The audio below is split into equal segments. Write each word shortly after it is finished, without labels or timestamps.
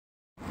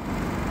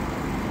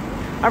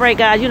All right,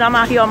 guys, you know, I'm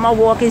out here on my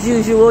walk as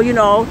usual, you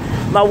know,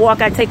 my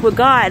walk I take with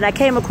God, and I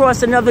came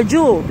across another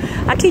jewel.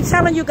 I keep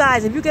telling you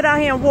guys, if you get out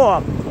here and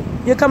walk,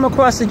 you'll come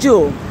across a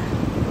jewel.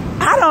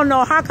 I don't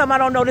know how come I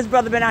don't know this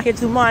brother been out here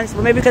 2 months,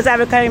 but maybe because I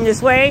haven't came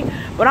this way.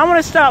 But I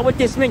want to start with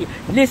this menu.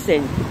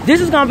 Listen,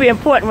 this is going to be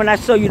important when I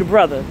show you the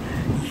brother.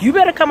 You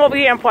better come over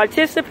here and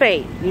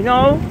participate, you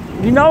know?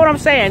 You know what I'm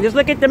saying? Just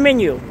look at the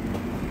menu.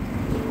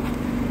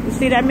 You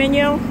see that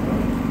menu?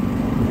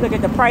 Look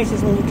at the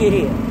prices when you get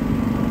here.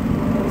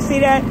 You see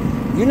that?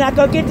 You're not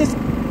going to get this.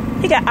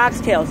 He got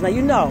oxtails. Now,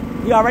 you know.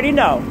 You already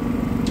know.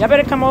 Y'all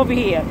better come over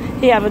here.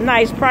 He have a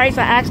nice price.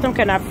 I asked him,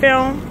 can I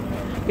film?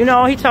 You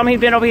know, he told me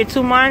he'd been over here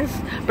 2 months.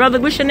 Brother,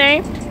 what's your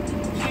name?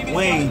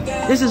 Wayne.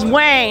 This is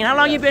Wayne. How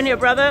long you been here,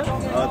 brother?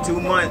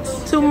 2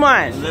 months. 2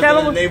 months. Living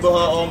in the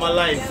neighborhood all my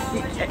life.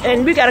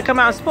 And we got to come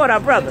out and support our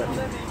brother.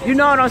 You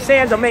know what I'm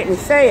saying? Don't make me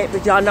say it,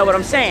 but y'all know what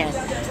I'm saying.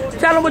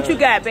 Tell them what you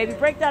got, baby.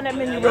 Break down that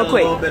menu real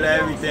quick. A little bit of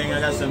everything.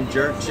 I got some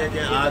jerk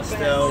chicken,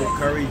 oxtail,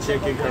 curry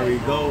chicken, curry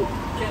goat,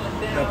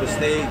 pepper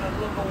steak,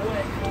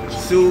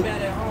 soup,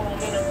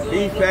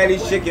 beef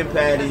patties, chicken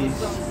patties,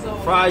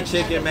 fried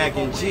chicken, mac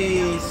and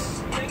cheese.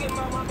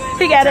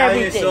 He got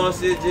Italian everything.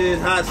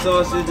 sausages, hot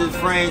sausages,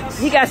 Franks.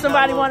 He got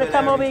somebody want to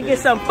come over and get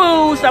some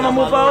food, so I'm going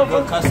to move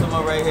over.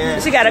 Customer right here.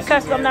 She got a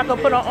customer. I'm not going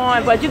to put her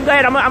on, but you can go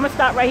ahead. I'm going to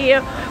stop right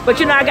here. But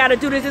you know I got to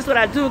do this. This is what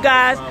I do,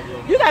 guys.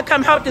 You got to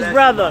come help this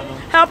brother.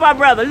 Help our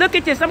brother. Look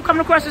at this. I'm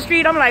coming across the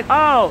street. I'm like,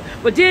 oh.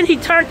 But then he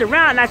turned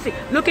around and I said,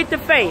 look at the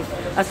face.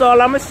 That's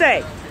all I'm going to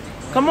say.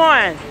 Come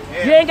on.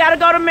 You ain't got to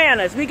go to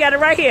Manners. We got it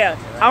right here.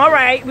 All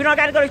right. We don't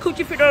got to go to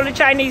Coochie Fit or the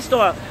Chinese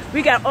store.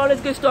 We got all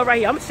this good stuff right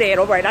here. I'm going to say it.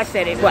 All right. I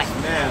said it. What?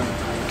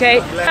 Okay.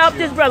 Help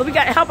this brother. We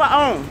got to help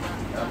our own.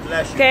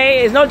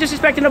 Okay. It's no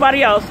disrespect to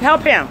nobody else.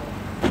 Help him.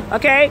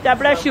 Okay. God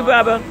bless you,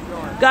 brother.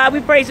 God, we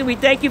praise you. We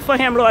thank you for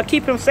him, Lord.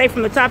 Keep him safe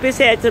from the top of his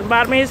head to the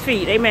bottom of his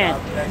feet.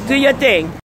 Amen. Do your thing.